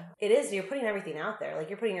 Yeah, it is. You're putting everything out there. Like,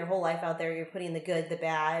 you're putting your whole life out there. You're putting the good, the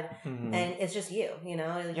bad, and it's just you, you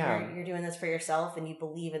know? Like, you're doing this for yourself, and you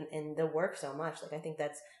believe in the work so much. Like, I think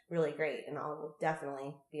that's really great, and I'll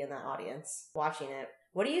definitely be in that audience watching it.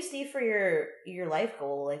 What do you see for your life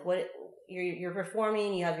goal? Like, what you're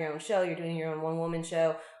performing, you have your own show, you're doing your own one-woman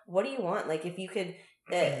show. What do you want? Like, if you could,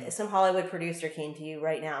 some Hollywood producer came to you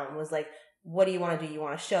right now and was like, what do you want to do? You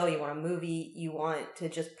want a show? You want a movie? You want to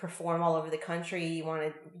just perform all over the country? You want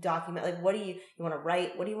to document? Like, what do you want to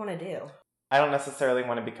write? What do you want to do? I don't necessarily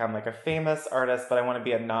want to become like a famous artist, but I want to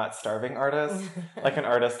be a not starving artist. Like an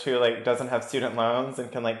artist who like doesn't have student loans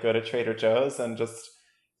and can like go to Trader Joe's and just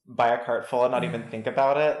buy a cart full and not even think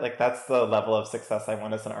about it. Like, that's the level of success I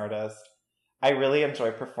want as an artist. I really enjoy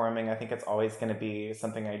performing. I think it's always going to be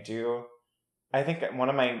something I do. I think one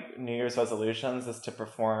of my New Year's resolutions is to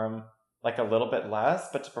perform like a little bit less,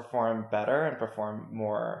 but to perform better and perform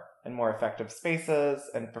more in more effective spaces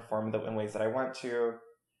and perform in ways that I want to.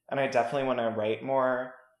 And I definitely want to write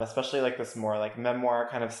more, especially like this more like memoir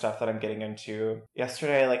kind of stuff that I'm getting into.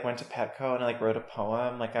 Yesterday I like went to Petco and I like wrote a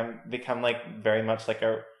poem. Like, I'm become like very much like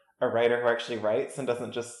a writer who actually writes and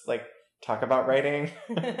doesn't just like talk about writing.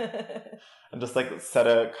 And just like set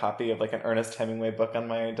a copy of like an Ernest Hemingway book on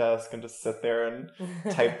my desk and just sit there and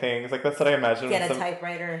type things. Like, that's what I imagine. Get a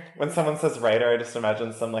typewriter. When someone says writer, I just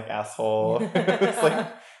imagine some like asshole who just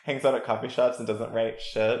like hangs out at coffee shops and doesn't write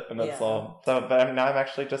shit. And it's all so. But now I'm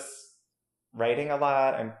actually just writing a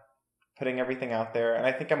lot. I'm putting everything out there, and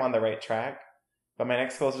I think I'm on the right track. But my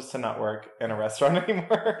next goal is just to not work in a restaurant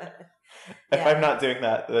anymore. If I'm not doing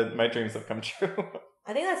that, then my dreams have come true.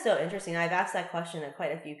 I think that's so interesting. I've asked that question to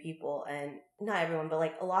quite a few people, and not everyone, but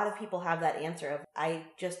like a lot of people have that answer of, I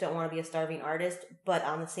just don't want to be a starving artist, but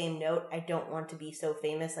on the same note, I don't want to be so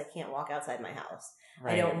famous I can't walk outside my house.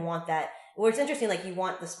 Right. I don't want that. Where it's interesting, like, you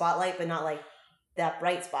want the spotlight, but not like that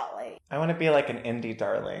bright spotlight. I want to be like an indie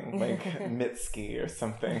darling, like Mitski or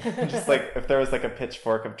something. Just like, if there was like a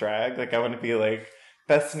pitchfork of drag, like I want to be like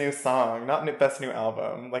best new song, not best new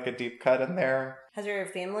album, like a deep cut in there. Has your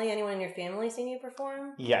family, anyone in your family seen you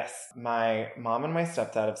perform? Yes. My mom and my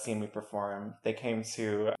stepdad have seen me perform. They came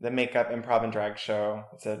to the Makeup Improv and Drag Show.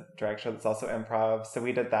 It's a drag show that's also improv. So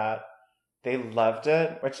we did that. They loved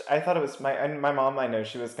it, which I thought it was my mom, I know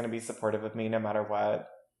she was going to be supportive of me no matter what.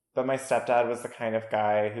 But my stepdad was the kind of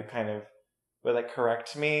guy who kind of would like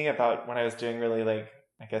correct me about when I was doing really like,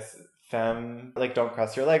 I guess, femme, like, don't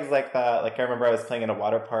cross your legs like that. Like, I remember I was playing in a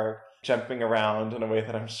water park, jumping around in a way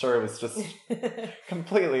that I'm sure was just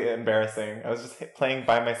completely embarrassing. I was just playing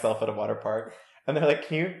by myself at a water park. And they're like,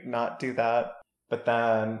 can you not do that? But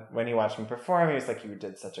then when he watched me perform, he was like, you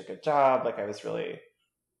did such a good job. Like, I was really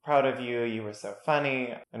proud of you. You were so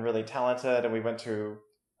funny and really talented. And we went to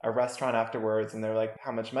a restaurant afterwards, and they're like,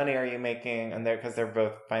 how much money are you making? And because they're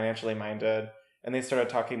both financially minded. And they started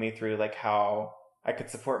talking me through like how I could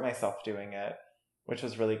support myself doing it, which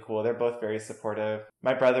was really cool. They're both very supportive.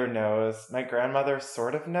 My brother knows. My grandmother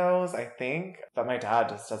sort of knows, I think, but my dad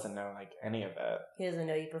just doesn't know like any of it. He doesn't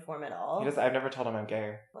know you perform at all? I've never told him I'm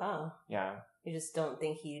gay. Wow. Yeah. You just don't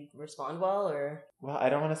think he'd respond well, or? Well, I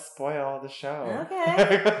don't want to spoil the show.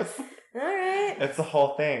 Okay. All right. It's a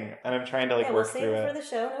whole thing, and I'm trying to like work through it. We'll save it for the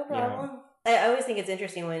show, no problem. Yeah. I always think it's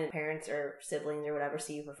interesting when parents or siblings or whatever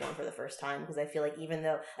see you perform for the first time, because I feel like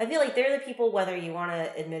they're the people, whether you want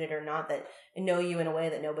to admit it or not, that know you in a way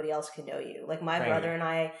that nobody else can know you. Like, my brother and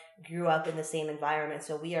I grew up in the same environment,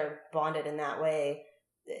 so we are bonded in that way.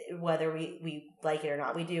 Whether we like it or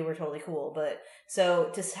not, we're totally cool. But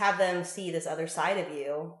so to have them see this other side of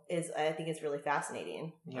you I think it's really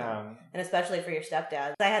fascinating. Yeah. And especially for your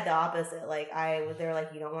stepdad. I had the opposite. Like, they're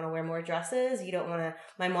like, you don't want to wear more dresses. You don't want to,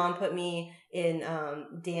 my mom put me in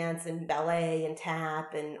dance and ballet and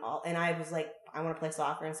tap and all. And I was like, I want to play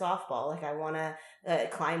soccer and softball. Like, I want to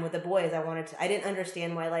climb with the boys. I didn't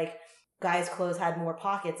understand why, like, guys' clothes had more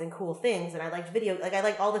pockets and cool things. And I liked I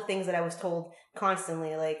liked all the things that I was told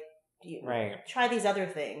constantly, like, try these other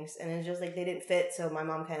things. And it's just like, they didn't fit. So my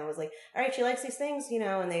mom kind of was like, all right, she likes these things,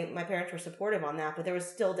 and my parents were supportive on that. But there was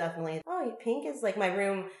still definitely, pink is like my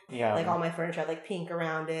room. Yeah. Like all my furniture had like pink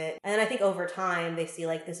around it. And I think over time they see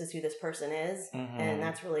like, this is who this person is. Mm-hmm. And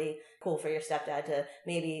that's really cool for your stepdad to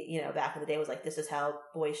maybe, back in the day was like, this is how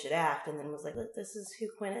boys should act. And then was like, look, this is who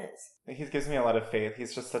Quinn is. He gives me a lot of faith.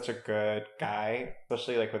 He's just such a good guy,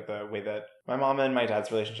 especially like with the way that my mom and my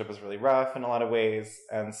dad's relationship was really rough in a lot of ways.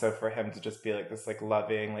 And so for him to just be like this like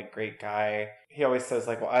loving, like great guy, he always says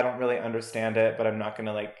like, well, I don't really understand it, but I'm not going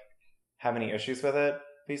to like have any issues with it.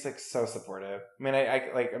 But he's like so supportive. I mean,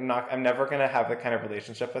 I'm never going to have the kind of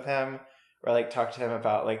relationship with him or like talk to him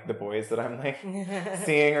about like the boys that I'm like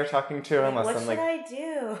seeing or talking to unless I'm like, what should I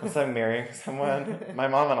do? Unless I'm marrying someone. My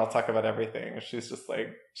mom and I'll talk about everything. She's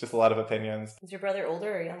just a lot of opinions. Is your brother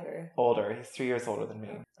older or younger? Older. He's 3 years older than me.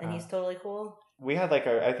 And he's totally cool? We had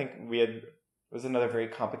it was another very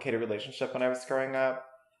complicated relationship when I was growing up.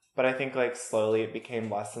 But I think like slowly it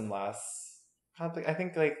became less and less complicated. I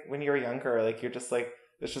think like when you're younger, like you're just like,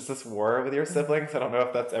 it's just this war with your siblings. I don't know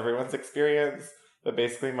if that's everyone's experience. But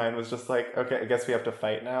basically mine was just like, okay, I guess we have to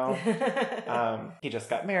fight now. He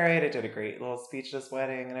just got married. I did a great little speech at his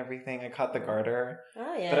wedding and everything. I caught the garter.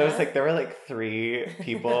 Oh, yeah. But I was like, there were like 3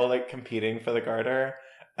 people like competing for the garter.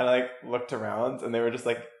 And I like looked around and they were just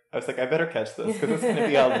like, I was like, I better catch this because it's going to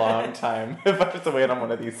be a long time if I have to wait on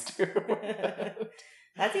one of these 2.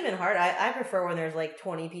 That's even hard. I prefer when there's like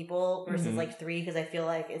 20 people versus like 3 because I feel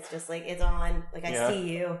like it's just like, it's on. Like I see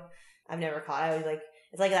you. I've never caught. I always like,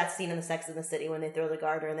 it's like that scene in the Sex and the City when they throw the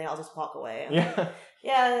garter and they all just walk away. Like,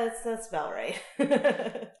 yeah, that's about right.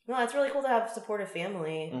 No, it's really cool to have a supportive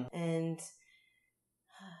family. And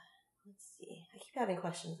let's see. I keep having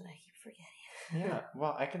questions and I keep forgetting. Yeah,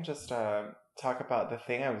 well, I can just talk about the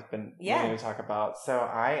thing I've been wanting to talk about. So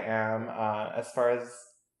I am, as far as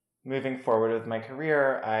moving forward with my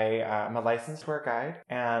career, I'm a licensed tour guide,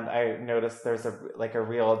 and I noticed there's a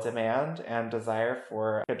real demand and desire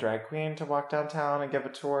for a drag queen to walk downtown and give a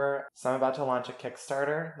tour. So I'm about to launch a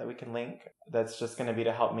Kickstarter that we can link. That's just going to be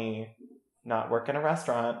to help me not work in a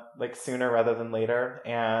restaurant like sooner rather than later,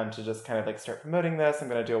 and to just kind of like start promoting this. I'm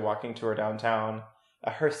going to do a walking tour downtown,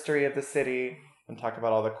 a herstory of the city, and talk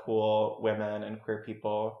about all the cool women and queer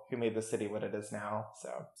people who made the city what it is now. So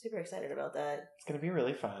super excited about that. It's going to be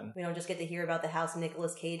really fun. We don't just get to hear about the house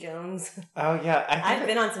Nicolas Cage owns. Oh, yeah. I've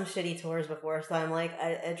been on some shitty tours before, so I'm like,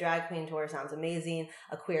 a drag queen tour sounds amazing.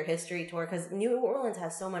 A queer history tour, because New Orleans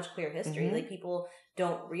has so much queer history. Like, people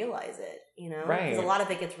don't realize it, Right. Because a lot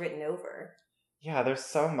of it gets written over. Yeah, there's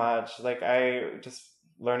so much. Like, I just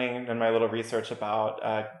learning in my little research about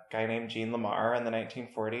a guy named Jean Lamar in the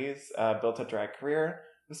 1940s, built a drag career.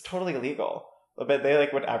 It was totally illegal. But they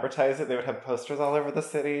would advertise it. They would have posters all over the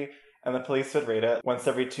city, and the police would raid it once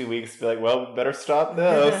every 2 weeks to be like, well, we better stop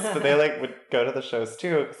this. But they would go to the shows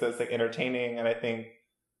too because it's entertaining. And I think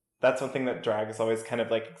that's one thing that drag has always kind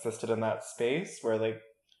of existed in that space where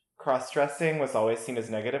cross-dressing was always seen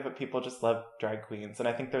as negative, but people just love drag queens. And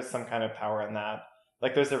I think there's some kind of power in that.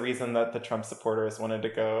 There's a reason that the Trump supporters wanted to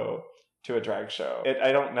go to a drag show.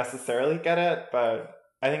 I don't necessarily get it, but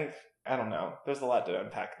I don't know. There's a lot to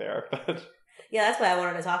unpack there. But yeah, that's why I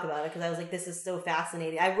wanted to talk about it, because I was like, this is so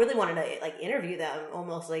fascinating. I really wanted to interview them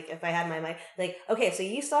almost if I had my mic. Okay, so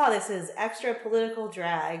you saw this as extra political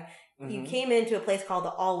drag. Mm-hmm. You came into a place called the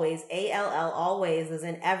Always, ALL, Always, as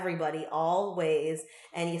in everybody, always.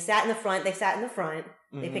 And you sat in the front. They sat in the front.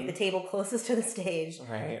 Mm-hmm. They picked the table closest to the stage.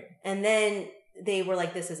 Right. And then they were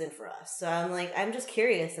like, this isn't for us. So I'm just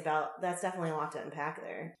curious about, that's definitely a lot to unpack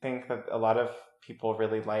there. I think that a lot of people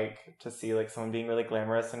really like to see someone being really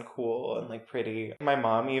glamorous and cool and pretty. My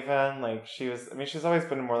mom even, she's always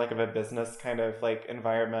been more of a business kind of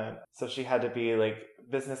environment. So she had to be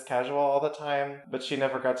business casual all the time, but she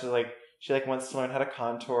never got to she wants to learn how to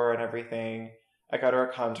contour and everything. I got her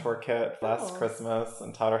a contour kit last Christmas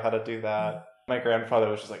and taught her how to do that. My grandfather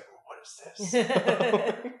was just like, this?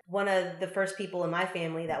 One of the first people in my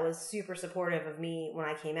family that was super supportive of me when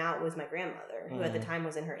I came out was my grandmother, who at the time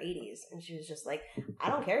was in her 80s, and she was just like, I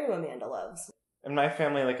don't care who Amanda loves. In my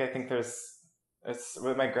family, I think it's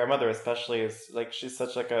with my grandmother especially, is she's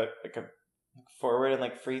such a forward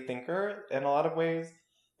and free thinker in a lot of ways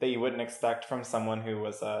that you wouldn't expect from someone who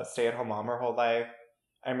was a stay-at-home mom her whole life.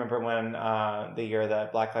 I remember when the year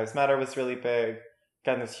that Black Lives Matter was really big,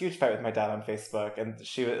 got in this huge fight with my dad on Facebook, and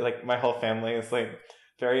she was my whole family is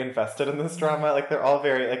very invested in this drama. Like, they're all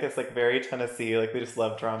very, like, it's like very Tennessee. Like, they just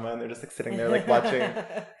love drama, and they're just like sitting there like watching,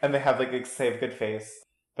 and they have like they have a good face.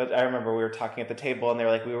 But I remember we were talking at the table, and they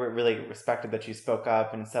were like, we were really respected that you spoke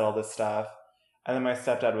up and said all this stuff. And then my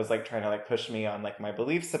stepdad was like trying to like push me on like my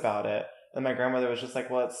beliefs about it. And my grandmother was just like,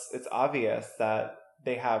 well, it's obvious that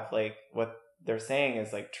they have like what they're saying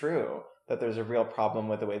is like true, that there's a real problem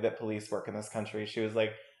with the way that police work in this country. She was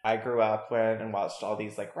like, I grew up and watched all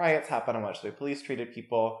these like riots happen and watched the way police treated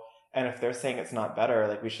people. And if they're saying it's not better,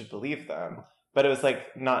 like we should believe them. But it was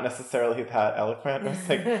like not necessarily that eloquent. It was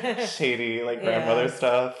like shady, like grandmother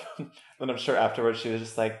stuff. And I'm sure afterwards she was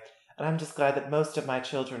just like, and I'm just glad that most of my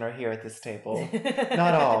children are here at this table.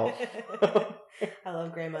 Not all. I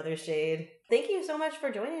love grandmother shade. Thank you so much for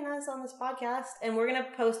joining us on this podcast. And we're going to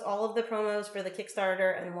post all of the promos for the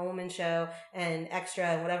Kickstarter and the One Woman Show and extra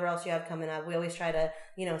and whatever else you have coming up. We always try to,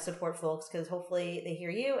 support folks because hopefully they hear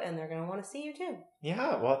you and they're going to want to see you too.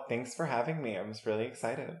 Yeah. Well, thanks for having me. I was really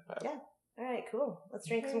excited. Yeah. All right, cool. Let's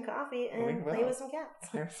drink some coffee and play with some cats.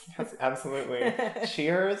 Yes, absolutely.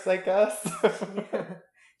 Cheers, I guess. Yeah.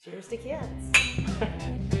 Cheers to cats.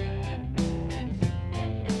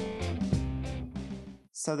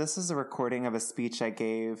 So this is a recording of a speech I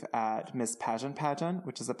gave at Miss Pageant,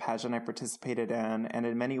 which is a pageant I participated in, and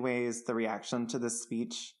in many ways the reaction to this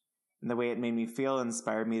speech and the way it made me feel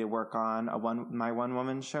inspired me to work on my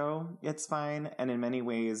one-woman show, It's Fine, and in many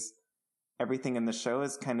ways everything in the show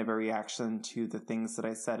is kind of a reaction to the things that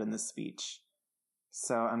I said in the speech.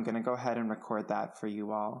 So I'm going to go ahead and record that for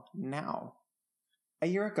you all now. A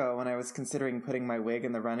year ago, when I was considering putting my wig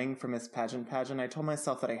in the running for Miss Pageant, I told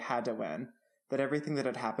myself that I had to win, that everything that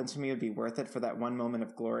had happened to me would be worth it for that one moment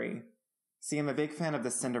of glory. See, I'm a big fan of the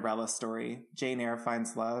Cinderella story. Jane Eyre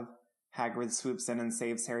finds love, Hagrid swoops in and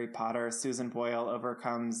saves Harry Potter, Susan Boyle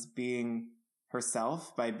overcomes being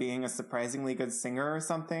herself by being a surprisingly good singer or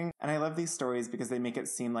something. And I love these stories because they make it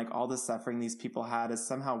seem like all the suffering these people had is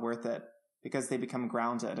somehow worth it, because they become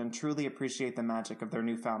grounded and truly appreciate the magic of their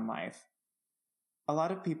newfound life. A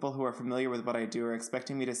lot of people who are familiar with what I do are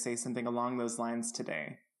expecting me to say something along those lines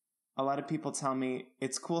today. A lot of people tell me,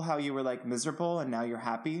 it's cool how you were like miserable and now you're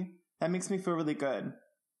happy. That makes me feel really good.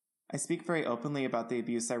 I speak very openly about the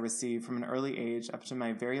abuse I received from an early age up to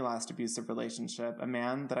my very last abusive relationship, a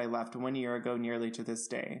man that I left 1 year ago nearly to this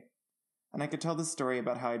day. And I could tell the story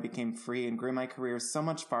about how I became free and grew my career so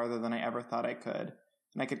much farther than I ever thought I could.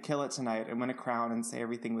 And I could kill it tonight and win a crown and say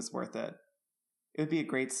everything was worth it. It would be a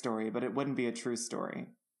great story, but it wouldn't be a true story.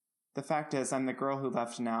 The fact is, I'm the girl who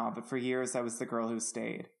left now, but for years I was the girl who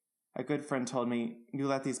stayed. A good friend told me, you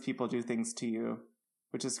let these people do things to you,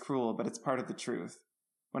 which is cruel, but it's part of the truth.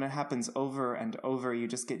 When it happens over and over, you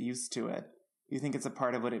just get used to it. You think it's a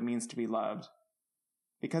part of what it means to be loved.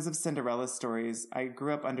 Because of Cinderella's stories, I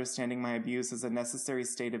grew up understanding my abuse as a necessary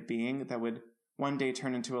state of being that would one day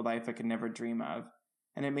turn into a life I could never dream of.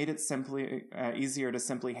 And it made it simply easier to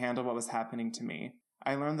simply handle what was happening to me.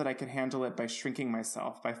 I learned that I could handle it by shrinking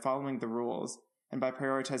myself, by following the rules, and by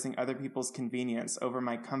prioritizing other people's convenience over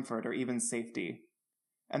my comfort or even safety.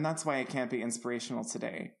 And that's why I can't be inspirational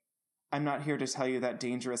today. I'm not here to tell you that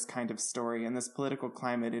dangerous kind of story. In this political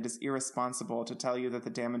climate, it is irresponsible to tell you that the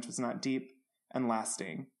damage was not deep and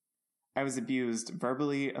lasting. I was abused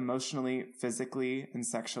verbally, emotionally, physically, and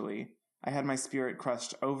sexually. I had my spirit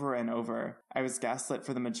crushed over and over. I was gaslit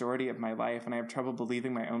for the majority of my life, and I have trouble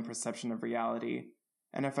believing my own perception of reality.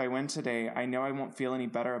 And if I win today, I know I won't feel any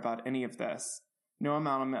better about any of this. No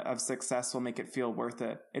amount of success will make it feel worth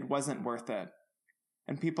it. It wasn't worth it.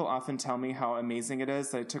 And people often tell me how amazing it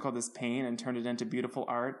is that I took all this pain and turned it into beautiful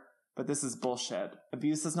art, but this is bullshit.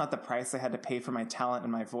 Abuse is not the price I had to pay for my talent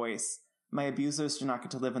and my voice. My abusers do not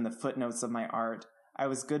get to live in the footnotes of my art. I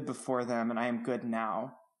was good before them, and I am good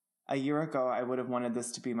now. A year ago, I would have wanted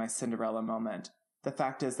this to be my Cinderella moment. The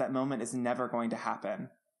fact is, that moment is never going to happen.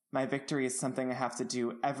 My victory is something I have to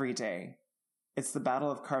do every day. It's the battle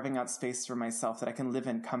of carving out space for myself that I can live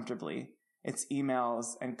in comfortably. It's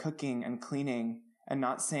emails and cooking and cleaning and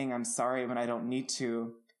not saying I'm sorry when I don't need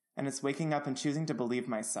to. And it's waking up and choosing to believe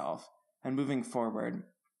myself and moving forward.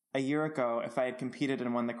 A year ago, if I had competed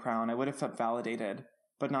and won the crown, I would have felt validated,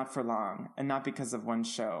 but not for long, and not because of one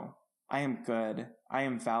show. I am good. I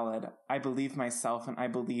am valid. I believe myself and I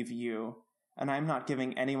believe you. And I'm not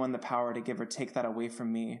giving anyone the power to give or take that away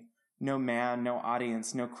from me. No man, no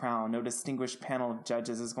audience, no crown, no distinguished panel of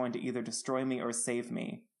judges is going to either destroy me or save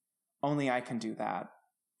me. Only I can do that.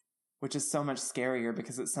 Which is so much scarier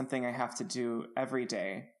because it's something I have to do every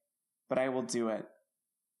day. But I will do it.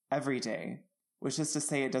 Every day. Which is to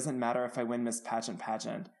say, it doesn't matter if I win Miss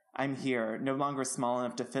Pageant. I'm here, no longer small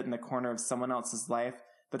enough to fit in the corner of someone else's life,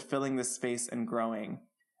 but filling this space and growing.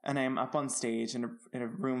 and I am up on stage in a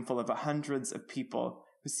room full of hundreds of people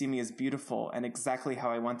who see me as beautiful and exactly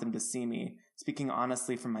how I want them to see me, speaking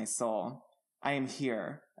honestly from my soul. I am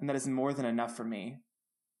here, and that is more than enough for me.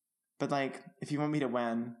 But like, if you want me to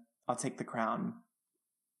win, I'll take the crown.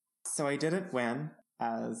 So I didn't win,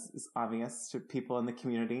 as is obvious to people in the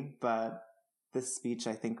community, but this speech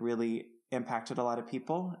I think really impacted a lot of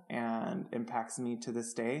people and impacts me to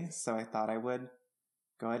this day, so I thought I would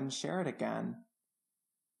go ahead and share it again.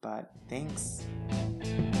 But thanks.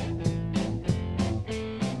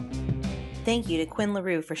 Thank you to Quinn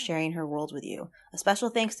LaRue for sharing her world with you. A special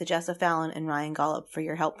thanks to Jessa Fallon and Ryan Golub for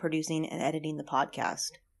your help producing and editing the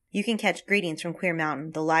podcast. You can catch Greetings from Queer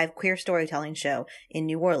Mountain, the live queer storytelling show in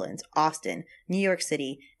New Orleans, Austin, New York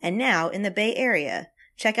City, and now in the Bay Area.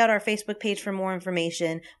 Check out our Facebook page for more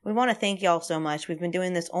information. We want to thank y'all so much. We've been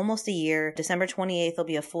doing this almost a year. December 28th will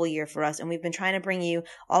be a full year for us, and we've been trying to bring you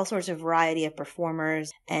all sorts of variety of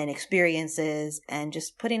performers and experiences and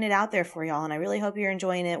just putting it out there for y'all, and I really hope you're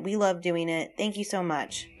enjoying it. We love doing it. Thank you so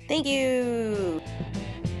much. Thank you!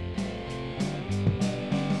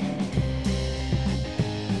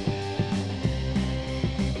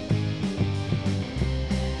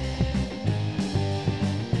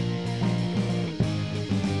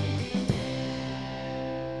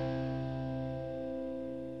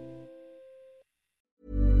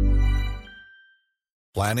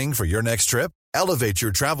 Planning for your next trip? Elevate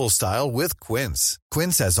your travel style with Quince.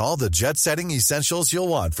 Quince has all the jet-setting essentials you'll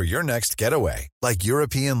want for your next getaway, like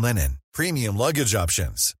European linen, premium luggage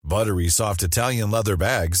options, buttery soft Italian leather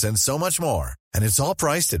bags, and so much more. And it's all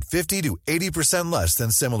priced at 50 to 80% less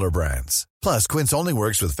than similar brands. Plus, Quince only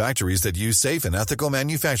works with factories that use safe and ethical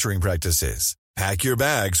manufacturing practices. Pack your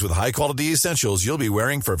bags with high-quality essentials you'll be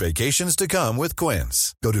wearing for vacations to come with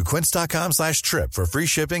Quince. Go to quince.com/trip for free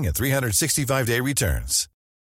shipping and 365-day returns.